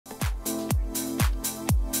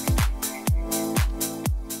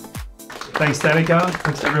Thanks, Dante Cu.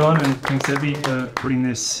 Thanks, everyone, and thanks, Evie, for putting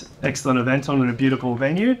this excellent event on in a beautiful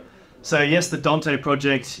venue. So, yes, the Dante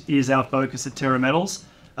project is our focus at Terra Metals.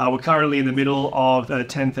 We're currently in the middle of a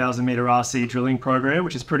 10,000 metre RC drilling program,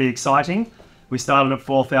 which is pretty exciting. We started at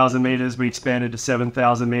 4,000 metres, we expanded to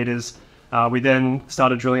 7,000 metres. We then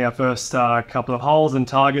started drilling our first couple of holes and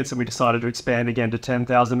targets, and we decided to expand again to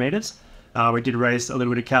 10,000 metres. We did raise a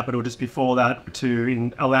little bit of capital just before that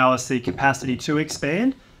to allow us the capacity to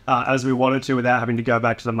expand as we wanted to without having to go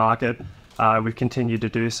back to the market. We've continued to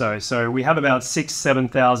do so. So we have about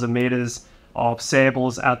 7,000 metres of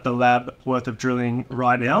samples at the lab worth of drilling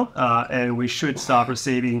right now, and we should start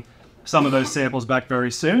receiving some of those samples back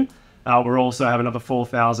very soon. We're also have another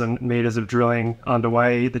 4,000 metres of drilling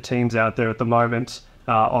underway. The team's out there at the moment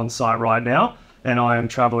on site right now, and I am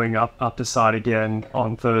travelling up to site again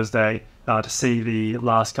on Thursday to see the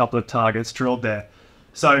last couple of targets drilled there.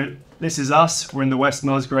 So this is us. We're in the West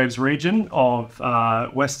Musgraves region of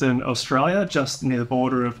Western Australia, just near the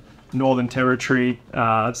border of Northern Territory,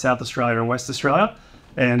 South Australia and West Australia.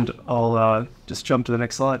 And I'll just jump to the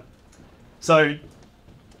next slide. So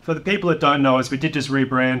for the people that don't know us, we did just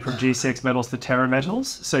rebrand from GCX Metals to Terra Metals,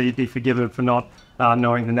 so you'd be forgiven for not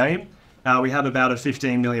knowing the name. We have about a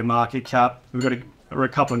 15 million market cap. We've got a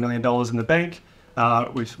couple of $1 million in the bank.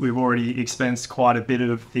 We've already expensed quite a bit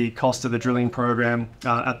of the cost of the drilling program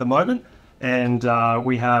at the moment, and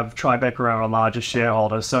we have Tribeca, our largest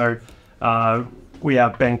shareholder. So we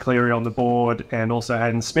have Ben Cleary on the board, and also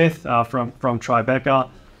Hayden Smith from Tribeca,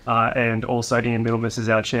 and also Ian Middlemas is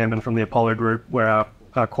our chairman from the Apollo Group, where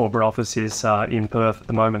our corporate office is in Perth at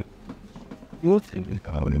the moment.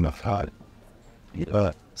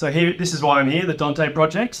 So here, this is why I'm here, the Dante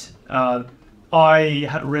project. I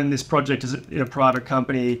had run this project as a private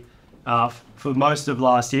company for most of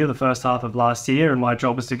last year, the first half of last year, and my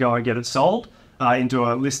job was to go and get it sold into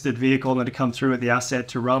a listed vehicle and to come through with the asset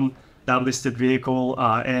to run that listed vehicle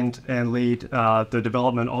and lead the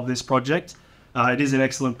development of this project. It is an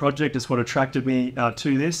excellent project. It's what attracted me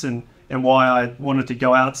to this and why I wanted to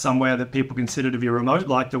go out somewhere that people consider to be remote,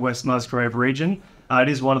 like the West Musgrave region. It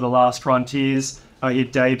is one of the last frontiers. I hear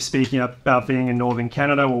Dave speaking about being in northern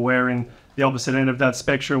Canada. Well, we're in the opposite end of that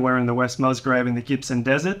spectrum. We're in the West Musgrave in the Gibson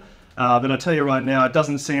Desert. But I tell you right now, it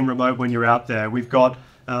doesn't seem remote when you're out there. We've got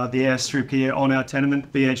the airstrip here on our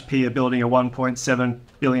tenement. BHP are building a $1.7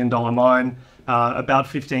 billion mine about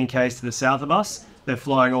 15 k's to the south of us. They're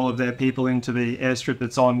flying all of their people into the airstrip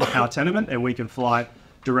that's on our tenement, and we can fly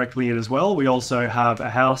directly in as well. We also have a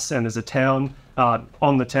house and there's a town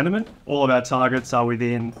on the tenement. All of our targets are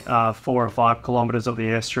within 4 or 5 kilometres of the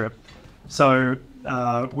airstrip. So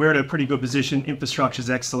we're in a pretty good position. Infrastructure is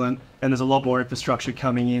excellent, and there's a lot more infrastructure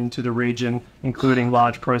coming into the region, including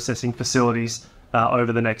large processing facilities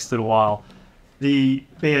over the next little while. The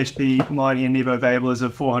BHP mining in Investability is a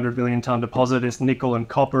 400 million tonne deposit. It's nickel and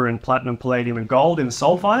copper and platinum, palladium and gold in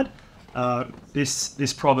sulfide.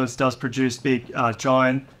 This province does produce big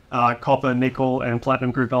giant copper, nickel and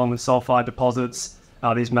platinum group element sulfide deposits,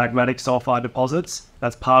 these magmatic sulfide deposits.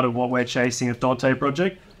 That's part of what we're chasing at Dante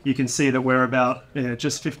project. You can see that we're about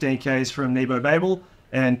just 15 k's from Nebo-Babel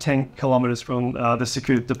and 10 kilometres from the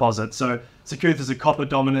Sakuth deposit. So Sakuth is a copper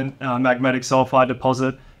dominant magmatic sulfide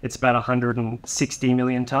deposit. It's about 160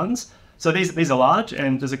 million tonnes. So these are large,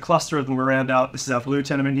 and there's a cluster of them around this is our blue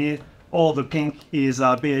tenement here. All the pink is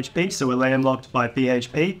BHP, so we're landlocked by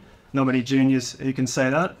BHP. Not many juniors who can say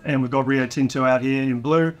that. And we've got Rio Tinto out here in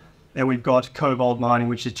blue, and we've got Cobalt Mining,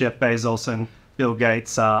 which is Jeff Bezos and Bill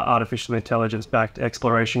Gates' artificial intelligence-backed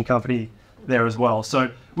exploration company there as well. So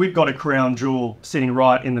we've got a crown jewel sitting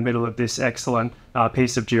right in the middle of this excellent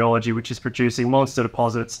piece of geology, which is producing monster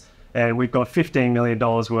deposits. And we've got $15 million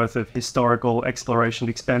worth of historical exploration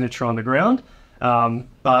expenditure on the ground,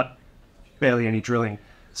 but barely any drilling.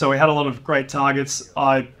 So we had a lot of great targets.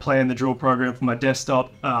 I planned the drill program from my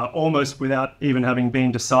desktop almost without even having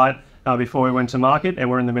been to site before we went to market, and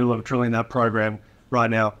we're in the middle of drilling that program right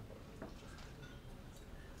now.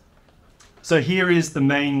 So here is the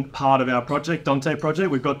main part of our project, Dante project.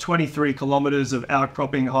 We've got 23 kilometres of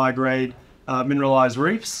outcropping high-grade mineralised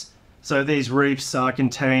reefs. So these reefs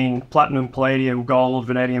contain platinum, palladium, gold,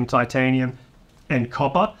 vanadium, titanium, and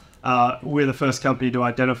copper. We're the first company to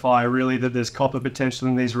identify really that there's copper potential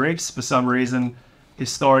in these reefs. For some reason,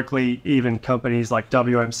 historically, even companies like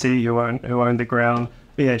WMC who own the ground,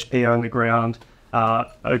 BHP own the ground,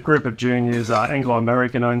 a group of juniors, Anglo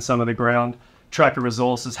American own some of the ground. Tracker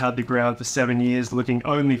Resources had the ground for 7 years looking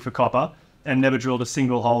only for copper and never drilled a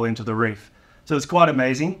single hole into the reef. So it's quite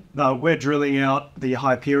amazing. We're drilling out the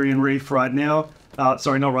Hyperion Reef right now.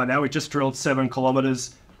 Sorry, not right now. We just drilled 7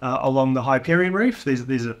 kilometres along the Hyperion Reef.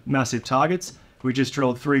 These are massive targets. We just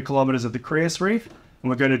drilled 3 kilometres of the Creus Reef, and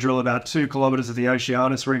we're going to drill about 2 kilometres of the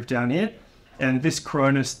Oceanus Reef down here. And this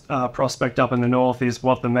Cronus prospect up in the north is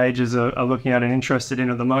what the majors are looking at and interested in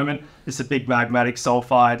at the moment. It's a big magmatic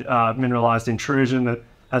sulfide mineralised intrusion that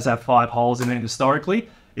has had 5 holes in it historically.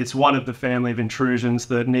 It's one of the family of intrusions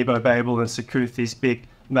that Nebo Babel and Sakuth, these big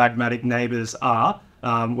magmatic neighbours, are,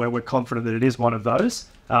 where we're confident that it is one of those.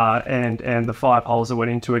 And the 5 holes that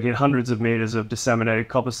went into it hit hundreds of metres of disseminated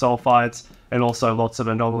copper sulfides and also lots of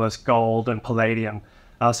anomalous gold and palladium.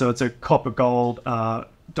 So it's a copper-gold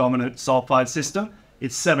dominant sulfide system.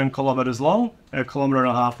 It's 7 kilometres long, 1.5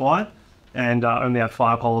 kilometres wide, and only have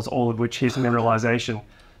 5 holes, all of which hit mineralisation.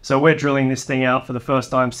 So we're drilling this thing out for the first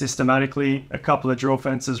time systematically, a couple of drill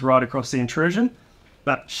fences right across the intrusion.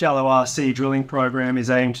 That shallow RC drilling program is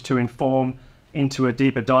aimed to inform into a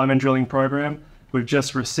deeper diamond drilling program. We've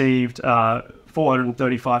just received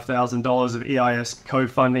 $435,000 of EIS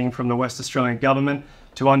co-funding from the West Australian government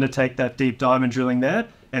to undertake that deep diamond drilling there,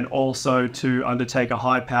 and also to undertake a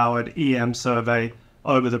high-powered EM survey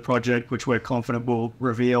over the project, which we're confident will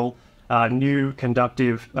reveal new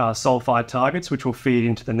conductive sulfide targets, which will feed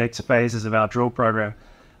into the next phases of our drill program.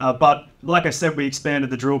 But like I said, we expanded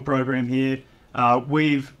the drill program here.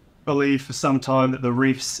 We've believed for some time that the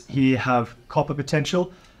reefs here have copper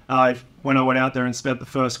potential. When I went out there and spent the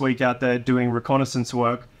first week out there doing reconnaissance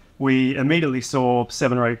work, we immediately saw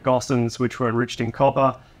 7 or 8 gossans which were enriched in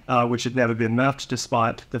copper, which had never been mapped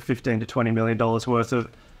despite the $15 to $20 million worth of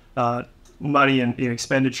money and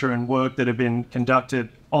expenditure and work that have been conducted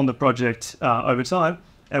on the project over time.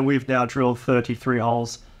 And we've now drilled 33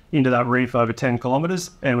 holes into that reef over 10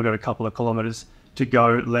 kilometres, and we've got a couple of kilometres to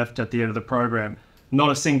go left at the end of the program. Not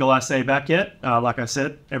a single assay back yet. Like I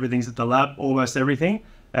said, everything's at the lab, almost everything.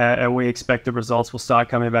 And we expect the results will start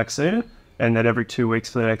coming back soon, and that every 2 weeks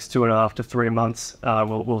for the next 2.5 to 3 months,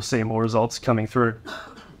 we'll see more results coming through.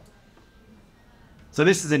 So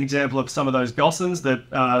this is an example of some of those gossans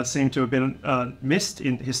that seem to have been missed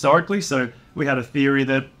historically. So we had a theory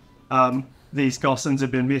that these gossans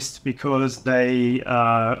have been missed because they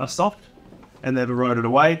are soft and they've eroded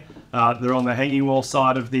away. They're on the hanging wall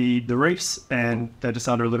side of the reefs, and they're just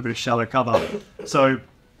under a little bit of shallow cover. So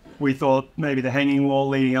we thought maybe the hanging wall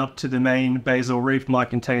leading up to the main basal reef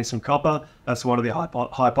might contain some copper. That's one of the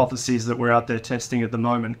hypotheses that we're out there testing at the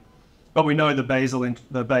moment. But we know the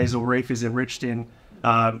basal reef is enriched in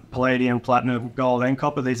palladium, platinum, gold, and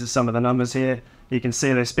copper. These are some of the numbers here. You can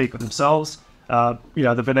see they speak for themselves. The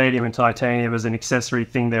vanadium and titanium as an accessory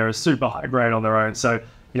thing there is super high grade on their own. So,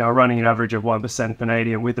 running an average of 1%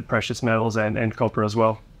 vanadium with the precious metals and copper as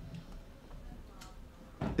well.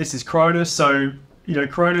 This is Cronus. So,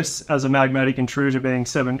 Cronus as a magmatic intrusion being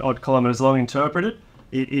 7 odd kilometres long interpreted,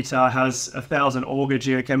 it has 1,000 auger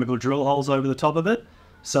geochemical drill holes over the top of it.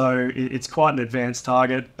 So it's quite an advanced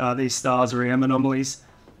target. These stars are EM anomalies.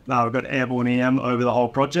 We've got airborne EM over the whole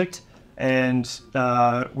project. And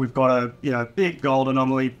we've got a big gold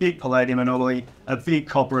anomaly, big palladium anomaly, a big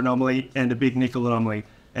copper anomaly, and a big nickel anomaly.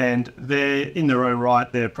 And they're, in their own right,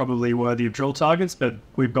 they're probably worthy of drill targets, but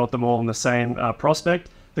we've got them all in the same prospect.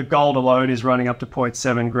 The gold alone is running up to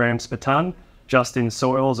 0.7 grams per tonne just in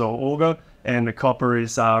soils or auger, and the copper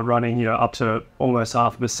is running up to almost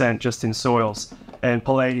 0.5% just in soils. And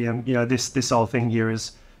palladium, this whole thing here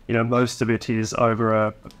is, most of it is over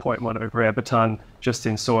a 0.1 gram per tonne just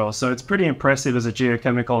in soil. So it's pretty impressive as a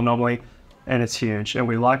geochemical anomaly, and it's huge, and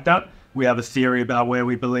we like that. We have a theory about where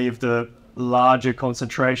we believe the larger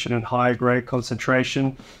concentration and higher grade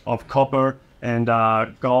concentration of copper and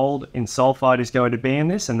gold in sulfide is going to be in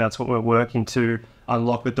this, and that's what we're working to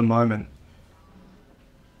unlock at the moment.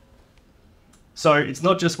 So it's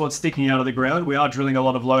not just what's sticking out of the ground. We are drilling a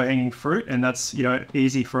lot of low-hanging fruit, and that's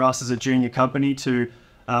easy for us as a junior company to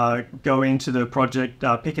go into the project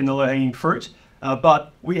picking the low-hanging fruit.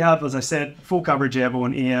 But we have, as I said, full coverage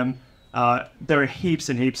airborne EM. There are heaps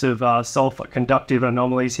and heaps of sulfur conductive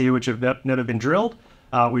anomalies here which have never been drilled.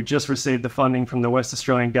 We just received the funding from the West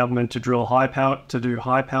Australian government to do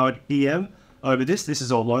high-powered EM over this. This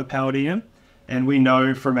is all low-powered EM, and we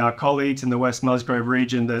know from our colleagues in the West Musgrave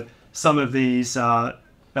region that some of these magmatic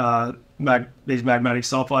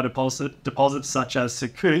sulfide deposits, such as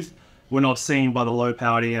Sakuth, were not seen by the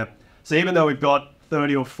low-powered EM. So even though we've got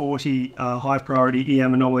 30 or 40 high-priority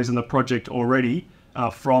EM anomalies in the project already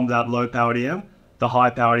from that low-powered EM, the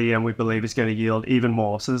high-powered EM we believe is going to yield even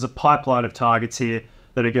more. So there's a pipeline of targets here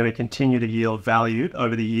that are going to continue to yield value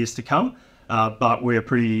over the years to come. But we're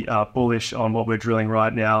pretty bullish on what we're drilling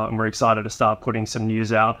right now, and we're excited to start putting some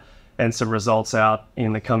news out and some results out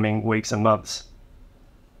in the coming weeks and months.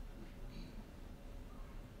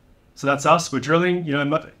 So that's us. We're drilling. You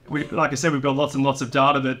know, like I said, we've got lots and lots of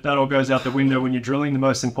data, but that all goes out the window when you're drilling. The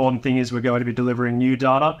most important thing is we're going to be delivering new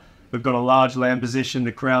data. We've got a large land position,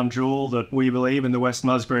 the crown jewel that we believe in the West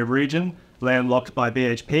Musgrave region, landlocked by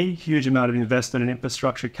BHP. Huge amount of investment and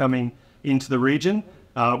infrastructure coming into the region.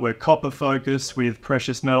 We're copper focused with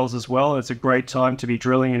precious metals as well. It's a great time to be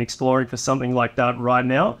drilling and exploring for something like that right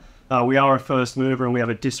now. We are a first mover and we have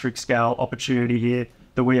a district scale opportunity here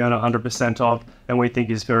that we own 100% of and we think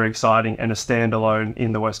is very exciting and a standalone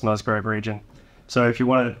in the West Musgrave region. So if you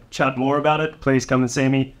want to chat more about it, please come and see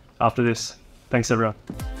me after this. Thanks everyone.